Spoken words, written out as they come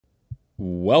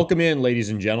Welcome in,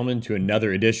 ladies and gentlemen, to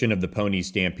another edition of the Pony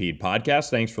Stampede podcast.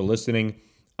 Thanks for listening.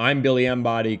 I'm Billy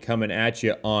Embody coming at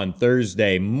you on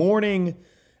Thursday morning.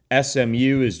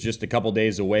 SMU is just a couple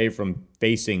days away from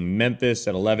facing Memphis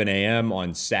at 11 a.m.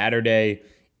 on Saturday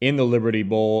in the Liberty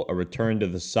Bowl, a return to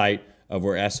the site of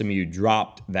where SMU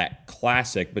dropped that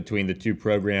classic between the two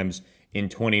programs in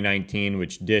 2019,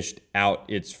 which dished out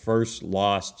its first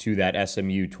loss to that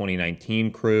SMU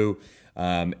 2019 crew.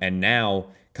 And now,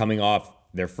 coming off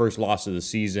their first loss of the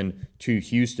season to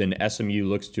Houston, SMU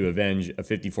looks to avenge a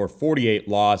 54-48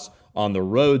 loss on the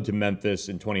road to Memphis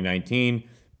in 2019,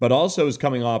 but also is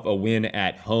coming off a win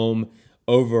at home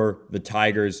over the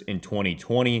Tigers in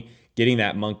 2020, getting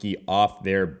that monkey off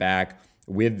their back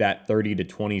with that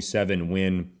 30-27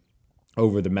 win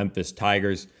over the Memphis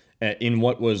Tigers in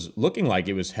what was looking like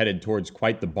it was headed towards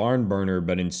quite the barn burner,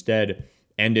 but instead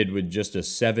ended with just a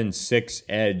 7-6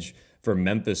 edge for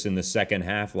Memphis in the second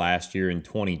half last year in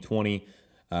 2020.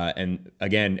 And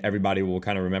again, everybody will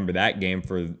kind of remember that game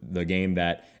for the game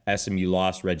that SMU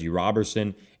lost Reggie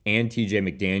Robertson and TJ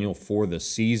McDaniel for the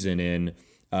season in.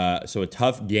 So a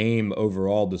tough game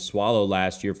overall to swallow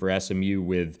last year for SMU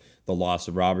with the loss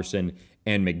of Robertson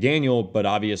and McDaniel, but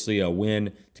obviously a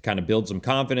win to kind of build some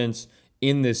confidence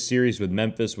in this series with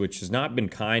Memphis, which has not been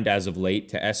kind as of late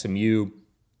to SMU.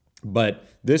 But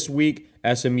this week,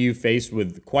 SMU faced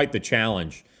with quite the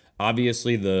challenge.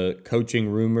 Obviously, the coaching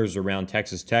rumors around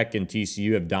Texas Tech and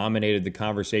TCU have dominated the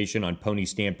conversation on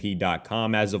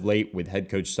PonyStampede.com as of late with head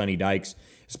coach Sonny Dykes,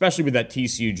 especially with that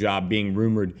TCU job being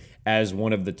rumored as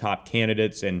one of the top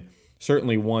candidates and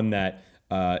certainly one that,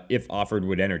 if offered,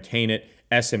 would entertain it.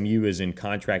 SMU is in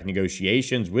contract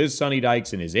negotiations with Sonny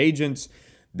Dykes and his agents.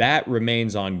 That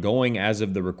remains ongoing as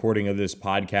of the recording of this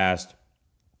podcast.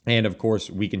 And of course,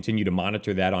 we continue to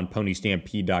monitor that on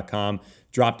PonyStampede.com.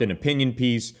 Dropped an opinion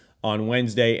piece on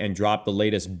Wednesday and dropped the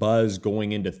latest buzz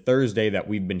going into Thursday that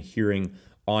we've been hearing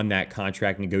on that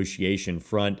contract negotiation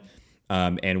front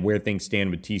and where things stand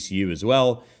with TCU as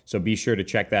well. So be sure to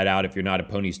check that out if you're not a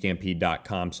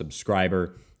PonyStampede.com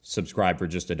subscriber. Subscribe for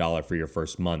just $1 for your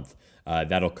first month.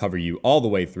 That'll cover you all the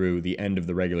way through the end of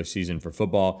the regular season for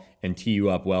football and tee you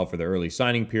up well for the early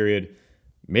signing period.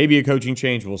 Maybe a coaching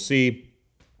change, we'll see.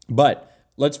 But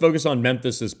let's focus on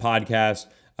Memphis's podcast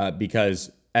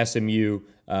because SMU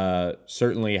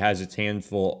certainly has its hands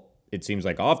full, it seems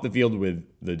like, off the field with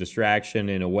the distraction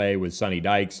in a way with Sonny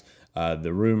Dykes,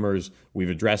 the rumors. We've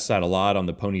addressed that a lot on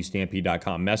the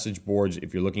PonyStampede.com message boards.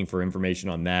 If you're looking for information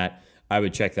on that, I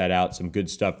would check that out. Some good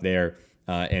stuff there.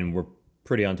 And we're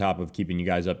pretty on top of keeping you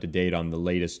guys up to date on the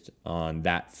latest on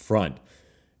that front.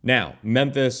 Now,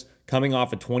 Memphis coming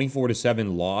off a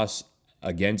 24-7 loss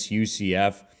against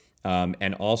UCF.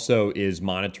 And also is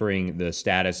monitoring the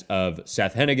status of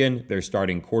Seth Henigan, their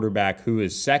starting quarterback, who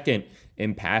is second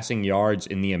in passing yards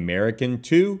in the American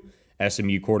to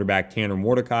SMU quarterback Tanner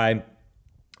Mordecai.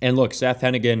 And look, Seth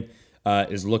Henigan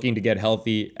is looking to get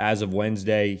healthy. As of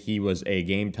Wednesday, he was a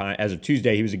game time. As of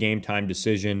Tuesday, he was a game time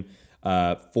decision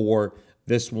for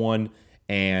this one.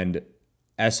 And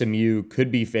SMU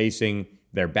could be facing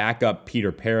their backup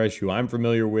Peter Parrish, who I'm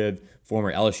familiar with,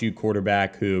 former LSU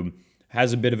quarterback, who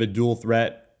has a bit of a dual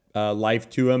threat life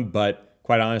to him, but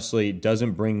quite honestly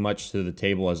doesn't bring much to the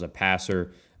table as a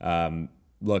passer.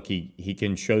 Look, he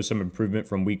can show some improvement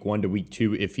from week 1 to week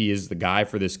 2 if he is the guy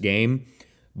for this game.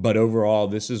 But overall,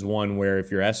 this is one where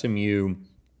if you're SMU,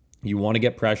 you want to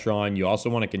get pressure on. You also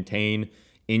want to contain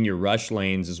in your rush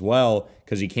lanes as well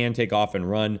because he can take off and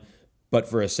run. But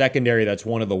for a secondary that's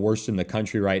one of the worst in the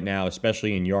country right now,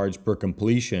 especially in yards per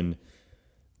completion,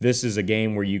 this is a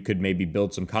game where you could maybe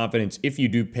build some confidence if you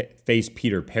do face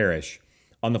Peter Parrish.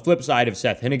 On the flip side, if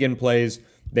Seth Henigan plays,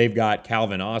 they've got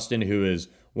Calvin Austin, who is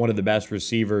one of the best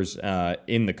receivers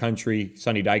in the country.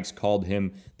 Sonny Dykes called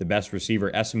him the best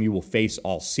receiver SMU will face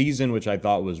all season, which I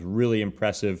thought was really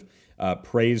impressive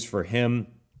praise for him.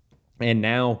 And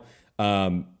now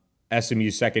SMU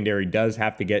secondary does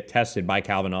have to get tested by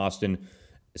Calvin Austin,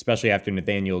 especially after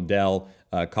Nathaniel Dell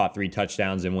caught 3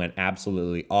 touchdowns and went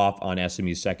absolutely off on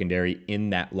SMU secondary in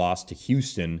that loss to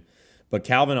Houston. But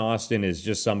Calvin Austin is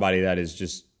just somebody that has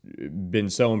just been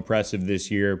so impressive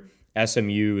this year.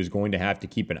 SMU is going to have to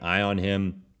keep an eye on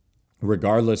him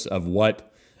regardless of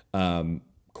what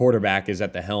quarterback is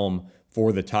at the helm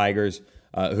for the Tigers,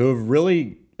 who have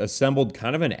really assembled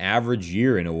kind of an average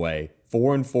year in a way.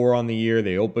 4-4 on the year.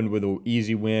 They opened with an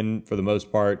easy win for the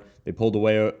most part. They pulled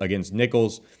away against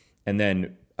Nicholls and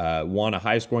then won a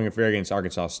high-scoring affair against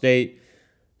Arkansas State,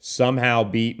 somehow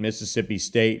beat Mississippi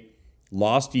State,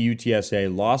 lost to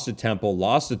UTSA, lost to Temple,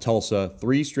 lost to Tulsa,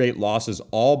 3 straight losses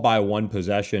all by 1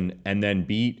 possession, and then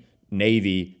beat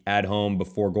Navy at home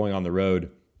before going on the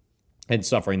road and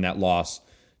suffering that loss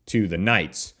to the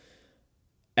Knights.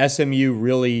 SMU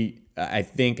really, I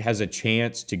think, has a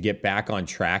chance to get back on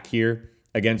track here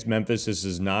against Memphis. This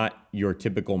is not your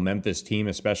typical Memphis team,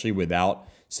 especially without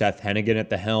Seth Hennigan at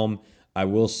the helm. I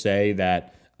will say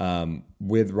that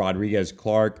with Rodriguez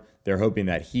Clark, they're hoping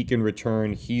that he can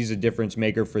return. He's a difference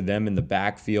maker for them in the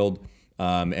backfield,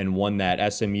 and one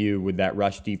that SMU, with that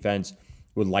rush defense,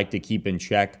 would like to keep in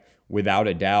check without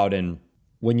a doubt. And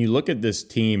when you look at this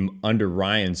team under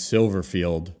Ryan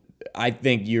Silverfield, I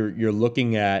think you're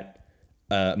looking at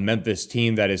a Memphis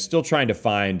team that is still trying to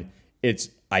find its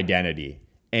identity.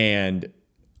 And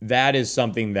that is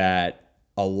something that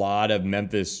a lot of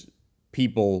Memphis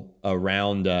people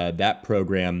around that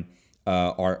program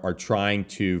are trying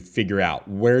to figure out.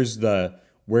 Where's the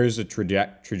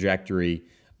trajectory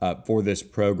for this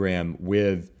program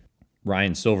with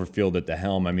Ryan Silverfield at the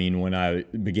helm? I mean, when I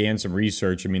began some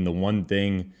research, I mean, the one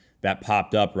thing that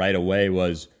popped up right away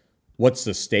was, what's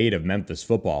the state of Memphis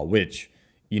football? Which,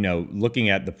 looking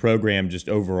at the program just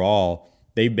overall,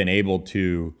 they've been able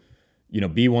to,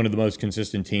 be one of the most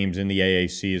consistent teams in the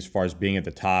AAC as far as being at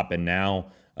the top. And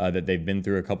now that they've been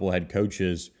through a couple of head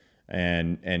coaches,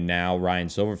 and now Ryan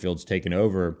Silverfield's taken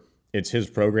over, it's his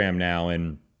program now.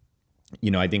 And,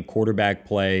 I think quarterback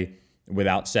play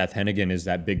without Seth Hennigan is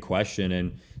that big question.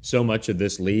 And so much of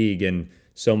this league and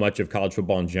so much of college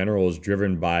football in general is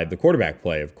driven by the quarterback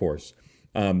play, of course.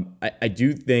 I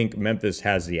do think Memphis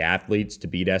has the athletes to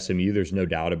beat SMU. There's no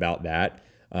doubt about that.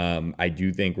 I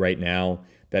do think right now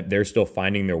that they're still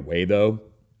finding their way, though.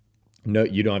 No,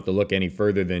 you don't have to look any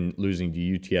further than losing to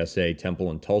UTSA, Temple,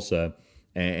 and Tulsa,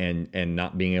 and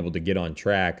not being able to get on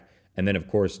track. And then, of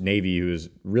course, Navy, who has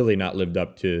really not lived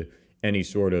up to any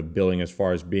sort of billing as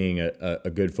far as being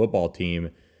a good football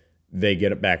team. They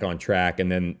get it back on track, and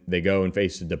then they go and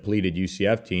face a depleted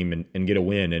UCF team and get a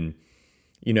win. And,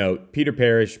 Peter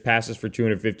Parrish passes for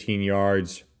 215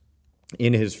 yards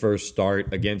in his first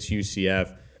start against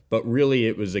UCF, but really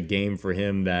it was a game for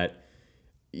him that,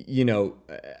 he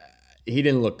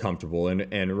didn't look comfortable.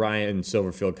 And Ryan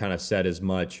Silverfield kind of said as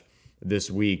much this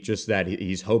week, just that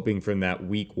he's hoping from that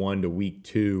week 1 to week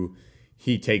 2,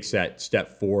 he takes that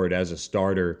step forward as a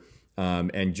starter,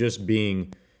 and just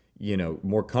being,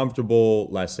 more comfortable,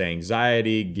 less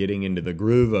anxiety, getting into the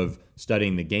groove of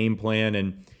studying the game plan.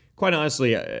 And quite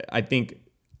honestly, I think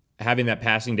having that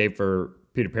passing day for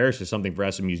Peter Parrish is something for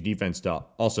SMU's defense to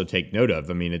also take note of.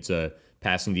 I mean, it's a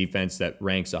passing defense that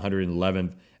ranks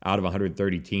 111th out of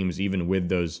 130 teams, even with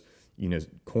those,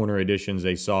 corner additions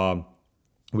they saw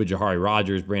with Jahari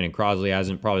Rogers. Brandon Crosley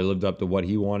hasn't probably lived up to what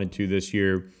he wanted to this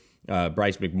year.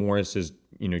 Bryce McMorris has,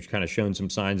 kind of shown some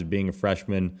signs of being a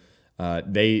freshman.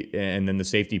 And then the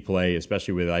safety play,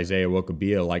 especially with Isaiah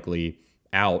Wokabia likely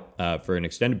out for an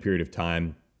extended period of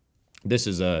time. This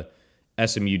is a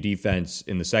SMU defense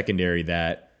in the secondary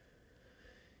that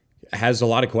has a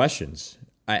lot of questions.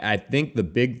 I think the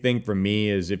big thing for me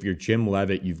is, if you're Jim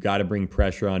Leavitt, you've got to bring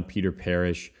pressure on Peter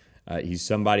Parrish. He's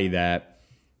somebody that,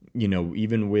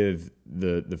 even with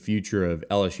the future of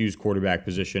LSU's quarterback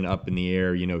position up in the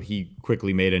air, he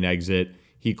quickly made an exit.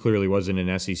 He clearly wasn't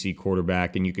an SEC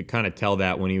quarterback, and you could kind of tell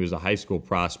that when he was a high school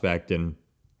prospect. And,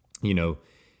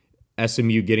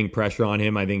 SMU getting pressure on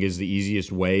him, I think, is the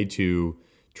easiest way to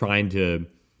trying to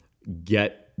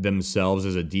get themselves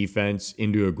as a defense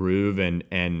into a groove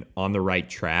and on the right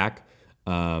track,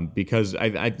 because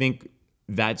I think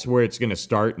that's where it's going to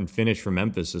start and finish for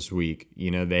Memphis this week.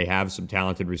 They have some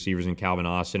talented receivers in Calvin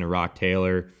Austin and Rock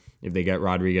Taylor. If they get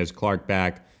Rodriguez Clark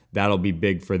back, that'll be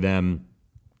big for them.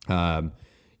 But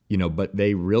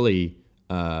they really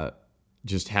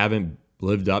just haven't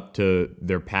lived up to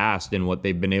their past and what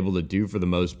they've been able to do for the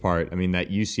most part. I mean, that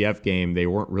UCF game, they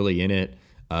weren't really in it.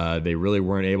 They really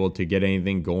weren't able to get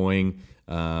anything going.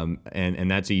 And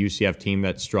that's a UCF team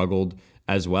that struggled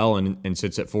as well and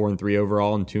sits at 4-3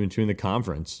 overall and 2-2 in the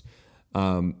conference.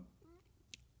 I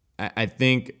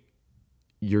think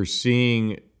you're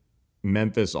seeing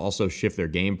Memphis also shift their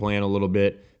game plan a little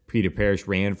bit. Peter Parrish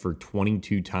ran for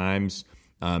 22 times,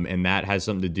 and that has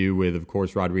something to do with, of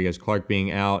course, Rodriguez Clark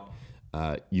being out.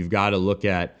 You've got to look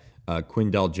at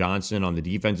Quindell Johnson on the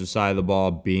defensive side of the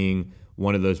ball being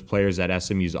one of those players that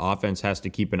SMU's offense has to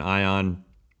keep an eye on.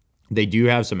 They do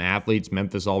have some athletes.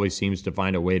 Memphis always seems to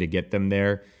find a way to get them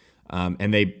there,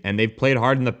 and they've played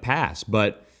hard in the past.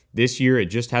 But this year, it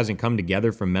just hasn't come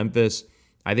together for Memphis.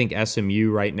 I think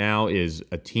SMU right now is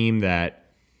a team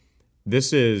that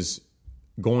this is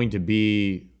going to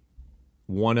be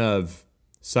one of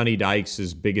Sonny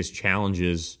Dykes' biggest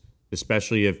challenges,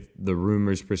 especially if the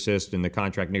rumors persist and the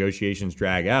contract negotiations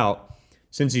drag out,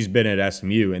 since he's been at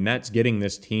SMU, and that's getting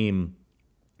this team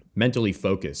mentally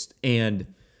focused. And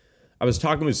I was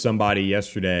talking with somebody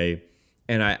yesterday,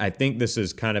 and I think this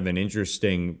is kind of an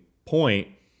interesting point,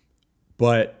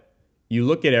 but you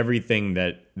look at everything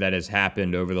that has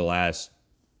happened over the last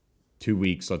 2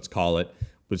 weeks, let's call it,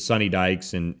 with Sonny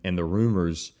Dykes and the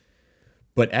rumors.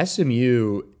 But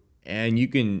SMU, and you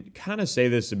can kind of say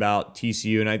this about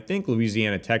TCU, and I think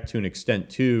Louisiana Tech to an extent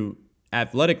too,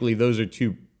 athletically, those are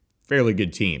two fairly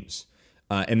good teams,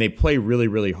 and they play really,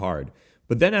 really hard.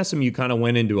 But then SMU kind of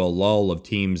went into a lull of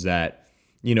teams that,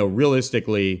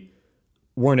 realistically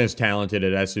weren't as talented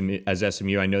as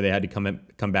SMU. I know they had to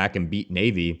come back and beat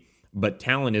Navy, but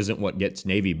talent isn't what gets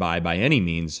Navy by any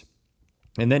means.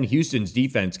 And then Houston's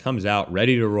defense comes out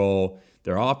ready to roll.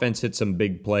 Their offense hit some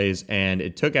big plays, and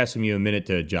it took SMU a minute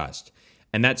to adjust.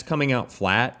 And that's coming out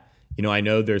flat. I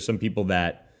know there's some people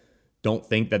that don't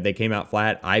think that they came out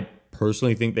flat. I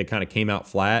personally think they kind of came out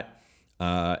flat.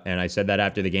 And I said that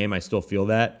after the game. I still feel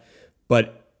that.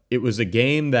 But it was a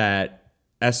game that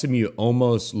SMU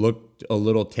almost looked a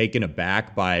little taken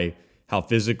aback by how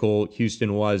physical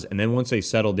Houston was. And then once they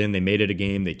settled in, they made it a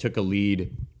game. They took a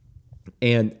lead.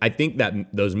 And I think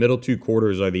that those middle two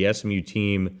quarters are the SMU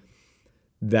team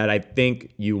that I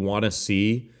think you want to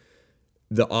see.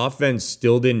 The offense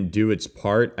still didn't do its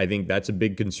part. I think that's a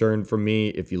big concern for me.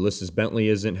 If Ulysses Bentley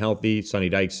isn't healthy, Sonny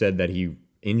Dykes said that he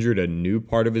injured a new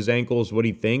part of his ankle is what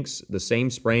he thinks. The same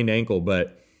sprained ankle,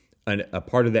 but a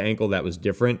part of the ankle that was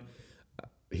different.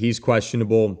 He's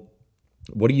questionable.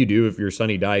 What do you do if you're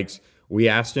Sonny Dykes? We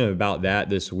asked him about that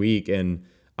this week, and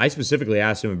I specifically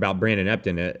asked him about Brandon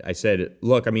Epton. I said,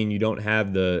 look, you don't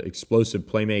have the explosive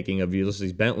playmaking of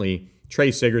Ulysses Bentley. Trey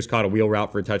Siggers caught a wheel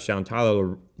route for a touchdown.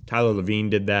 Tyler Levine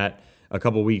did that a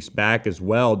couple weeks back as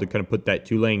well to kind of put that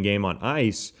Tulane game on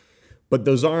ice. But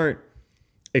those aren't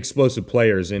explosive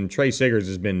players, and Trey Siggers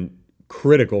has been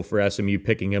critical for SMU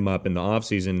picking him up in the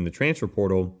offseason in the transfer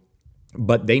portal.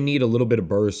 But they need a little bit of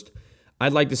burst.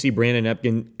 I'd like to see Brandon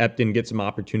Epton get some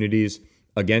opportunities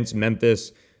against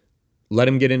Memphis. Let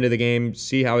him get into the game,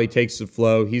 see how he takes the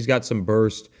flow. He's got some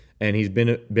burst, and he's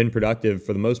been productive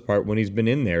for the most part when he's been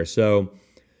in there. So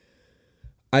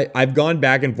I've gone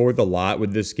back and forth a lot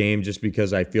with this game just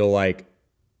because I feel like,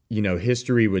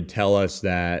 history would tell us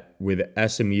that with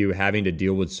SMU having to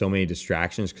deal with so many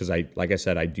distractions, because like I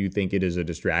said, I do think it is a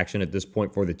distraction at this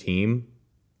point for the team,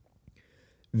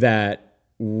 that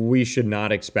we should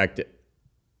not expect it.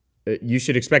 You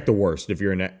should expect the worst if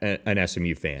you're an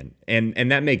SMU fan.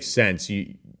 And that makes sense.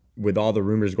 With all the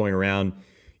rumors going around,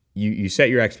 you set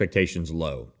your expectations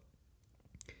low.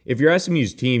 If you're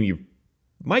SMU's team, you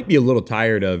might be a little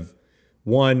tired of,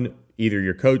 one, either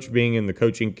your coach being in the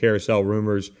coaching carousel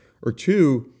rumors, or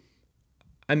two,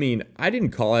 I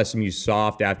didn't call SMU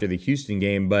soft after the Houston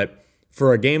game, but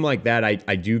for a game like that,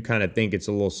 I do kind of think it's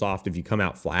a little soft if you come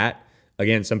out flat.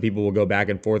 Again, some people will go back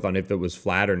and forth on if it was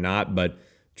flat or not, but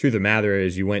truth of the matter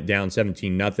is you went down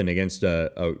 17-0 against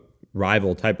a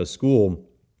rival type of school.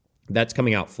 That's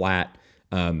coming out flat.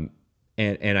 And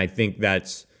I think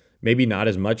that's maybe not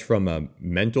as much from a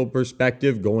mental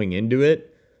perspective going into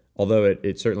it, although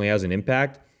it certainly has an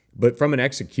impact, but from an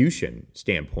execution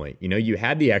standpoint. You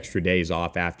had the extra days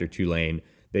off after Tulane.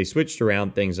 They switched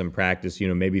around things in practice,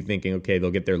 maybe thinking, okay,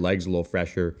 they'll get their legs a little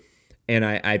fresher. And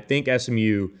I think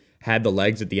SMU had the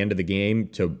legs at the end of the game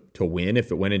to win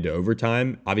if it went into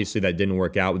overtime. Obviously, that didn't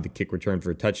work out with the kick return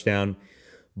for a touchdown.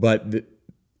 But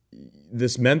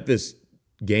this Memphis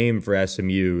game for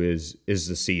SMU is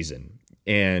the season.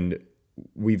 And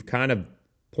we've kind of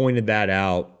pointed that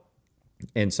out,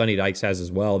 and Sonny Dykes has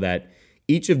as well, that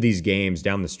each of these games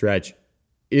down the stretch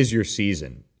is your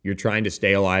season. You're trying to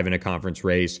stay alive in a conference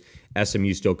race.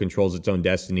 SMU still controls its own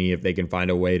destiny if they can find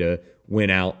a way to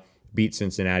win out, beat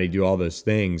Cincinnati, do all those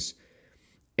things.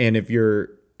 And if you're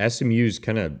SMU's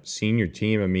kind of senior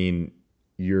team,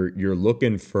 you're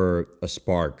looking for a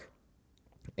spark.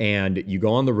 And you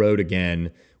go on the road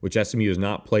again, which SMU has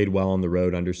not played well on the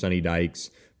road under Sonny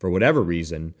Dykes for whatever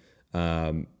reason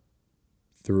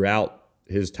throughout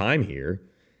his time here.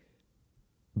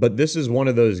 But this is one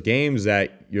of those games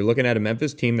that you're looking at a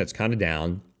Memphis team that's kind of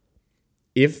down.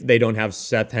 If they don't have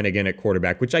Seth Hennigan at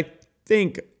quarterback, which I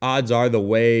think odds are the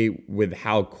way with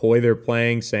how coy they're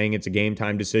playing, saying it's a game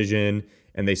time decision,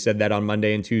 and they said that on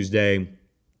Monday and Tuesday,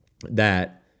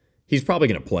 that he's probably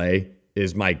going to play,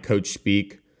 is my coach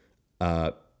speak,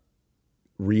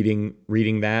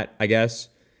 reading that, I guess.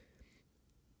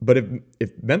 But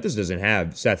if Memphis doesn't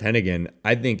have Seth Hennigan,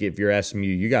 I think if you're SMU,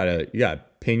 you gotta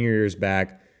pin your ears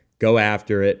back, go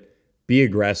after it, be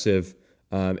aggressive,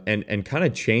 and kind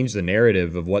of change the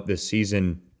narrative of what this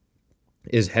season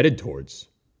is headed towards.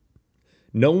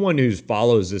 No one who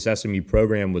follows this SMU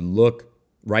program would look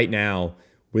right now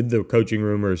with the coaching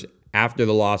rumors after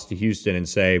the loss to Houston and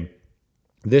say,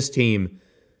 this team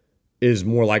is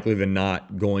more likely than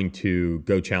not going to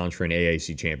go challenge for an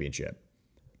AAC championship.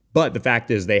 But the fact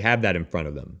is they have that in front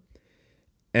of them.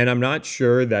 And I'm not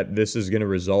sure that this is going to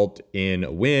result in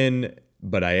a win,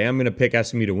 but I am going to pick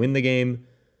SMU to win the game.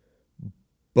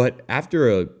 But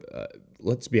after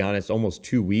let's be honest, almost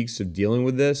 2 weeks of dealing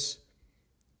with this,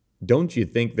 don't you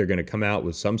think they're going to come out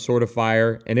with some sort of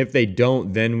fire? And if they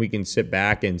don't, then we can sit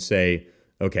back and say,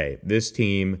 okay, this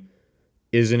team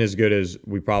isn't as good as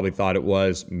we probably thought it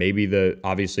was. Maybe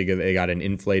obviously they got an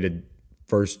inflated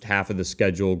first half of the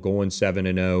schedule going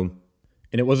 7-0.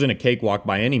 And it wasn't a cakewalk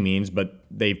by any means, but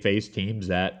they faced teams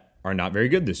that are not very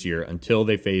good this year until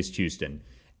they faced Houston.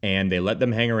 And they let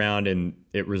them hang around, and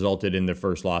it resulted in their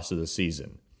first loss of the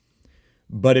season.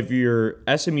 But if you're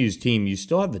SMU's team, you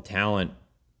still have the talent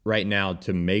right now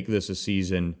to make this a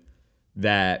season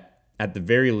that, at the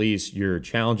very least, you're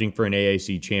challenging for an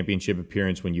AAC championship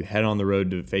appearance when you head on the road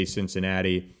to face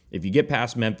Cincinnati. If you get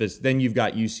past Memphis, then you've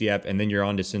got UCF, and then you're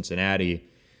on to Cincinnati.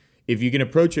 If you can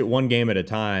approach it one game at a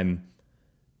time,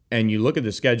 and you look at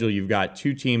the schedule, you've got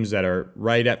two teams that are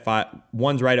right at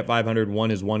one's right at 500, one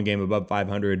is one game above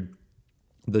 500.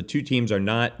 The two teams are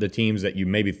not the teams that you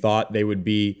maybe thought they would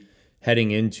be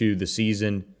heading into the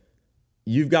season.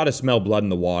 You've got to smell blood in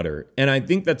the water. And I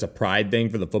think that's a pride thing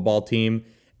for the football team.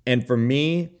 And for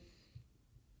me,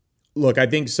 look, I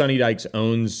think Sonny Dykes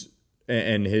owns,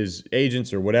 and his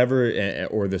agents or whatever,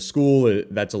 or the school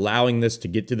that's allowing this to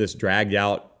get to this dragged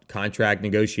out contract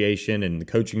negotiation and the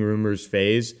coaching rumors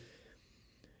phase,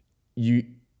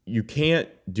 you can't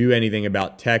do anything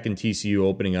about Tech and TCU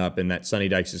opening up and that Sonny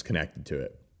Dykes is connected to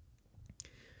it.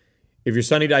 If you're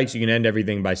Sonny Dykes, you can end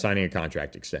everything by signing a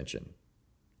contract extension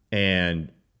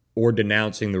or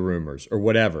denouncing the rumors or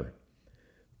whatever.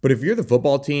 But if you're the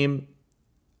football team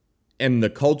and the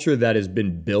culture that has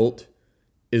been built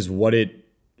is what it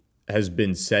has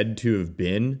been said to have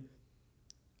been,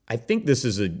 I think this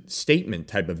is a statement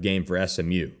type of game for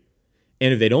SMU.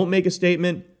 And if they don't make a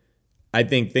statement, I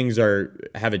think things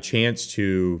have a chance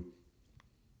to,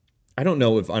 I don't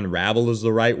know if unravel is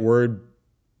the right word,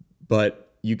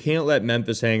 but you can't let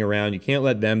Memphis hang around. You can't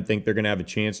let them think they're going to have a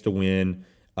chance to win.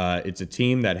 It's a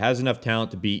team that has enough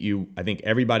talent to beat you. I think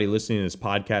everybody listening to this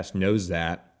podcast knows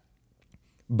that.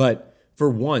 But for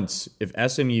once, if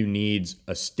SMU needs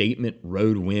a statement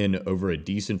road win over a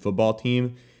decent football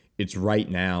team, it's right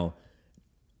now.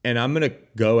 And I'm going to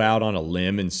go out on a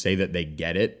limb and say that they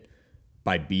get it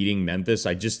by beating Memphis.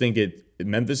 I just think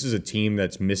Memphis is a team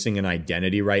that's missing an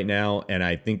identity right now, and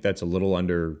I think that's a little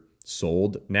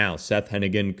undersold. Now, Seth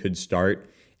Hennigan could start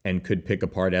and could pick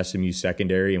apart SMU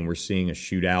secondary, and we're seeing a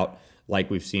shootout like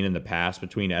we've seen in the past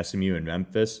between SMU and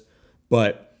Memphis.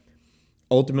 But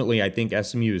ultimately, I think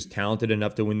SMU is talented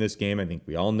enough to win this game. I think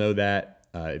we all know that.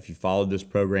 If you followed this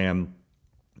program,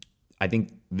 I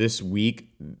think this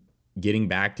week, getting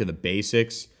back to the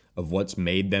basics of what's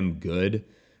made them good,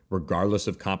 regardless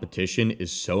of competition,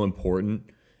 is so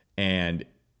important. And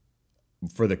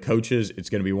for the coaches, it's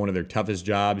going to be one of their toughest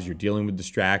jobs. You're dealing with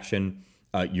distraction.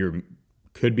 You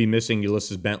could be missing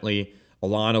Ulysses Bentley.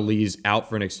 Alana Lee's out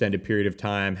for an extended period of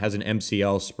time, has an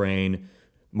MCL sprain.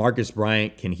 Marcus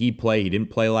Bryant, can he play? He didn't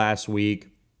play last week.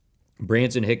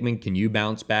 Branson Hickman, can you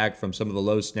bounce back from some of the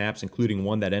low snaps, including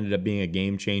one that ended up being a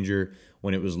game changer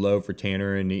when it was low for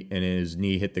Tanner and his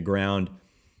knee hit the ground?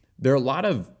 There are a lot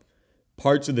of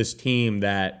parts of this team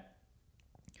that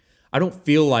I don't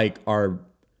feel like are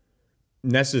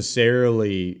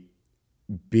necessarily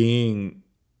being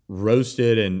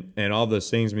roasted and all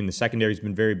those things. I mean, the secondary's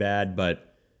been very bad,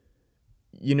 but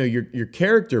you know, your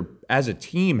character as a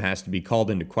team has to be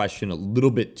called into question a little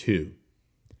bit too.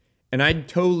 And I'd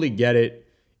totally get it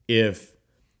if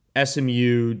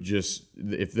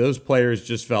if those players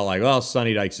just felt like, well,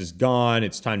 Sonny Dykes is gone,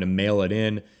 it's time to mail it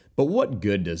in. But what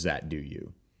good does that do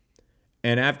you?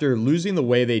 And after losing the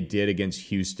way they did against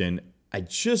Houston, I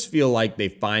just feel like they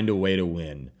find a way to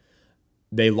win.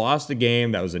 They lost a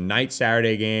game that was a night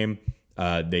Saturday game.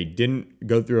 They didn't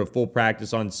go through a full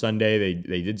practice on Sunday.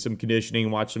 They did some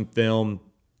conditioning, watched some film.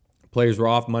 Players were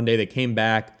off Monday. They came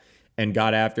back and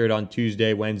got after it on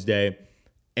Tuesday, Wednesday,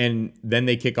 and then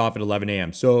they kick off at 11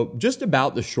 a.m. So just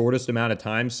about the shortest amount of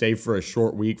time, save for a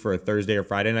short week for a Thursday or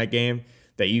Friday night game,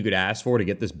 that you could ask for to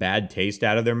get this bad taste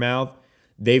out of their mouth,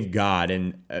 they've got.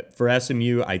 And for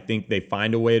SMU, I think they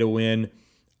find a way to win.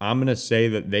 I'm going to say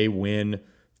that they win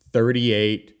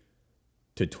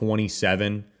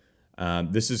 38-27.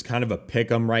 This is kind of a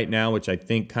pick 'em right now, which I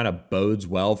think kind of bodes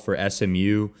well for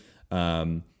SMU.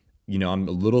 I'm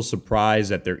a little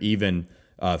surprised that they're even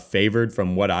favored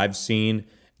from what I've seen.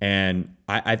 And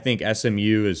I think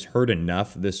SMU is hurt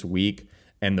enough this week,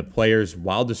 and the players,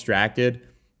 while distracted,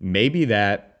 maybe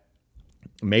that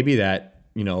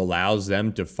allows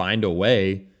them to find a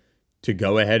way to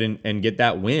go ahead and get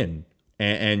that win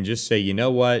and just say, you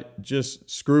know what, just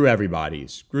screw everybody.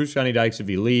 Screw Sonny Dykes if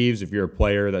he leaves. If you're a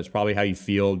player, that's probably how you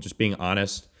feel, just being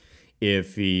honest.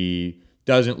 If he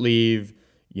doesn't leave,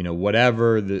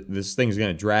 whatever, this thing's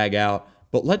going to drag out.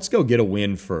 But let's go get a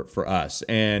win for us.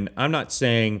 And I'm not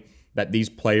saying that these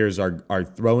players are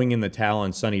throwing in the towel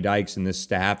on Sonny Dykes and this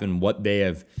staff and what they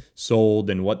have sold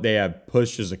and what they have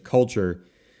pushed as a culture.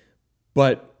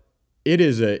 But it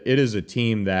is a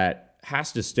team that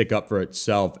has to stick up for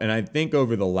itself. And I think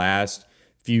over the last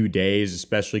few days,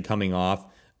 especially coming off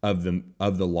of the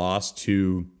loss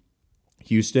to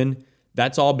Houston,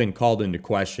 that's all been called into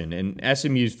question. And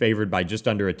SMU's favored by just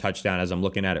under a touchdown as I'm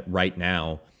looking at it right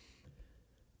now.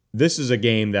 This is a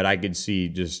game that I could see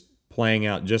just playing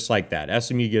out just like that.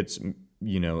 SMU gets,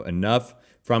 enough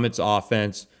from its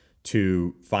offense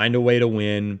to find a way to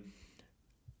win.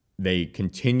 They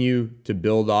continue to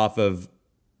build off of,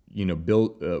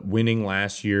 winning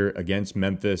last year against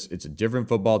Memphis. It's a different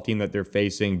football team that they're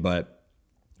facing, but,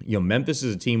 Memphis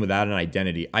is a team without an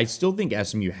identity. I still think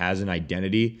SMU has an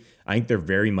identity. I think they're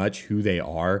very much who they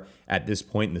are at this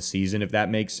point in the season, if that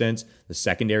makes sense. The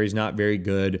secondary is not very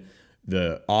good.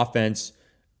 The offense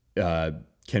can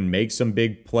make some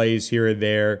big plays here or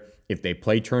there. If they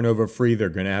play turnover free, they're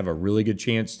going to have a really good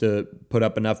chance to put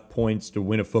up enough points to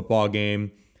win a football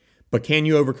game. But can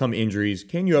you overcome injuries?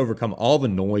 Can you overcome all the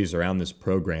noise around this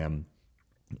program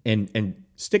and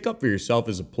stick up for yourself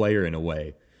as a player in a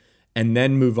way, and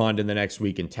then move on to the next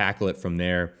week and tackle it from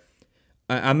there?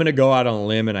 I'm going to go out on a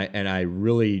limb, and I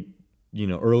really,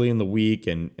 early in the week,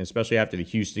 and especially after the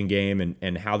Houston game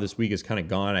and how this week has kind of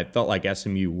gone, I felt like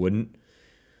SMU wouldn't.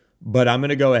 But I'm going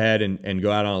to go ahead and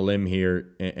go out on a limb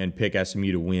here and pick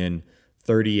SMU to win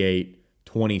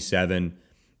 38-27.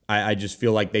 I just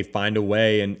feel like they find a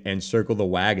way and circle the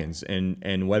wagons.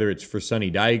 And whether it's for Sonny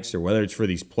Dykes or whether it's for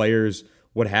these players,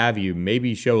 what have you,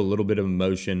 maybe show a little bit of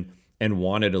emotion and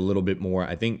want it a little bit more.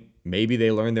 I think maybe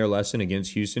they learned their lesson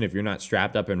against Houston. If you're not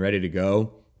strapped up and ready to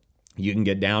go, you can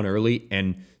get down early.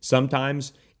 And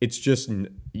sometimes it's just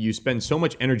you spend so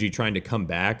much energy trying to come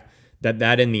back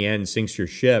that in the end sinks your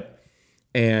ship.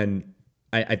 And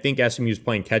I think SMU is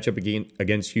playing catch-up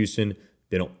against Houston.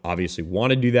 They don't obviously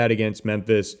want to do that against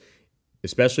Memphis,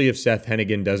 especially if Seth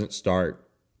Hennigan doesn't start.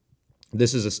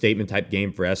 This is a statement-type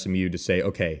game for SMU to say,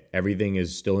 okay, everything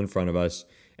is still in front of us,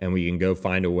 and we can go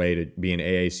find a way to be an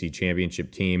AAC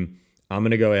championship team. I'm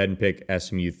going to go ahead and pick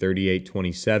SMU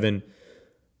 38-27.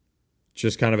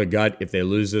 Just kind of a gut. If they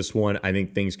lose this one, I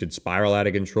think things could spiral out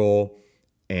of control.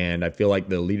 And I feel like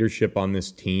the leadership on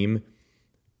this team,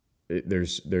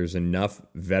 there's enough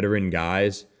veteran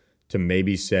guys to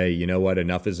maybe say, you know what,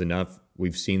 enough is enough.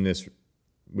 We've seen this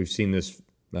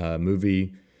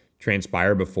movie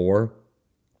transpire before.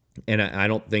 And I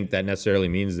don't think that necessarily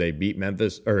means they beat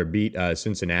Memphis or beat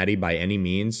Cincinnati by any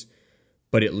means,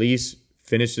 but at least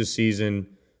finish the season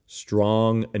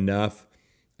strong enough.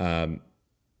 The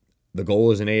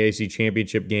goal is an AAC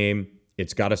championship game.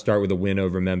 It's got to start with a win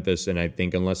over Memphis, and I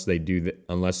think unless they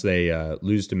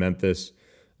lose to Memphis,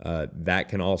 that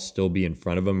can all still be in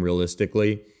front of them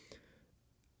realistically.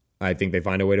 I think they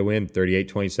find a way to win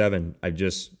 38-27. I've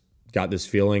just got this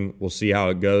feeling. We'll see how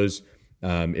it goes.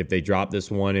 If they drop this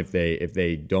one, if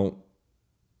they don't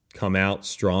come out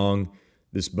strong,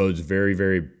 this bodes very,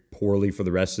 very poorly for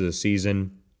the rest of the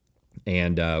season.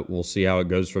 And we'll see how it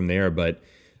goes from there. But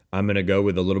I'm going to go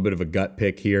with a little bit of a gut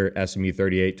pick here, SMU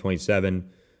 38-27.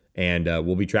 And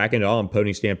we'll be tracking it all on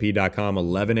PonyStampede.com,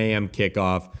 11 a.m.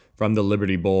 kickoff from the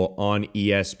Liberty Bowl on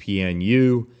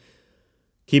ESPNU.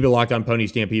 Keep it locked on Pony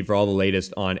Stampede for all the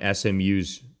latest on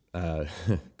SMU's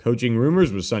coaching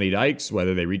rumors with Sonny Dykes,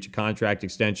 whether they reach a contract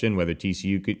extension, whether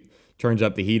TCU turns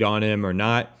up the heat on him or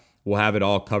not. We'll have it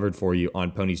all covered for you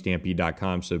on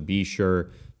PonyStampede.com, so be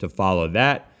sure to follow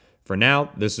that. For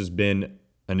now, this has been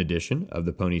an edition of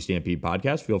the Pony Stampede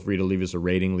Podcast. Feel free to leave us a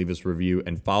rating, leave us a review,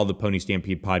 and follow the Pony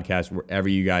Stampede Podcast wherever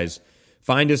you guys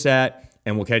find us at.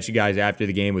 And we'll catch you guys after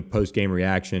the game with post-game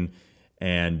reaction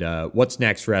and what's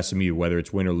next for SMU, whether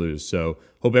it's win or lose. So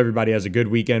hope everybody has a good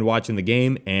weekend watching the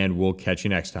game, and we'll catch you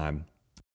next time.